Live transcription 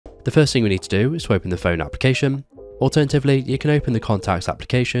The first thing we need to do is to open the phone application. Alternatively, you can open the contacts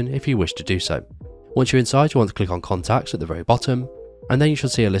application if you wish to do so. Once you're inside, you want to click on contacts at the very bottom, and then you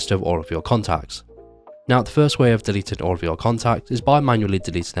should see a list of all of your contacts. Now, the first way of deleting all of your contacts is by manually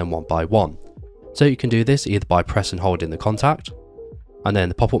deleting them one by one. So you can do this either by press and holding the contact, and then in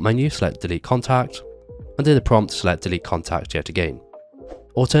the pop-up menu select delete contact, and in the prompt select delete contact yet again.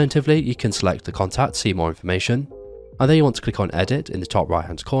 Alternatively, you can select the contact to see more information, and then you want to click on edit in the top right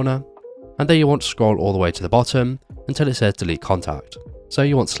hand corner, and then you want to scroll all the way to the bottom until it says delete contact. So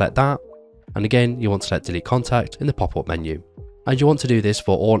you want to select that, and again you want to select delete contact in the pop-up menu. And you want to do this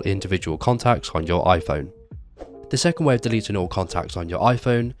for all individual contacts on your iPhone. The second way of deleting all contacts on your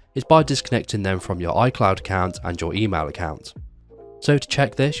iPhone is by disconnecting them from your iCloud account and your email account. So to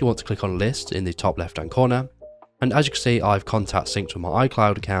check this, you want to click on list in the top left hand corner, and as you can see, I have contacts synced with my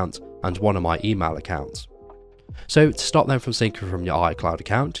iCloud account and one of my email accounts. So to stop them from syncing from your iCloud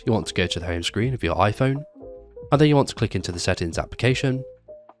account, you want to go to the home screen of your iPhone, and then you want to click into the settings application,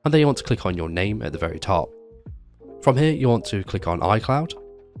 and then you want to click on your name at the very top. From here, you want to click on iCloud,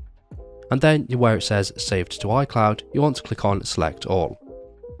 and then where it says saved to iCloud, you want to click on select all.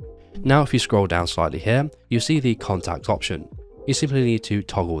 Now if you scroll down slightly here, you see the contacts option. You simply need to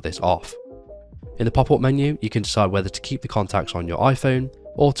toggle this off. In the pop-up menu, you can decide whether to keep the contacts on your iPhone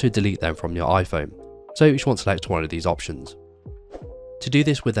or to delete them from your iPhone. So you should want to select one of these options. To do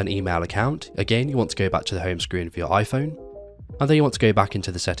this with an email account, again you want to go back to the home screen of your iPhone, and then you want to go back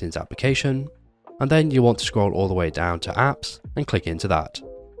into the settings application, and then you want to scroll all the way down to apps and click into that.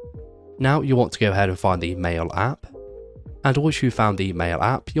 Now you want to go ahead and find the mail app, and once you've found the mail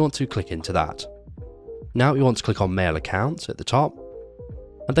app, you want to click into that. Now you want to click on mail accounts at the top,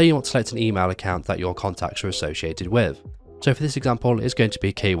 and then you want to select an email account that your contacts are associated with. So for this example, it's going to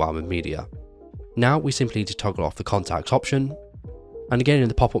be K-Wildman Media. Now we simply need to toggle off the contacts option, and again in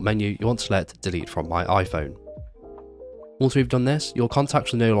the pop-up menu you want to select delete from my iPhone. Once we've done this, your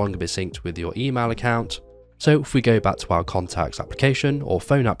contacts will no longer be synced with your email account. So if we go back to our contacts application or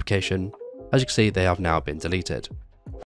phone application, as you can see they have now been deleted.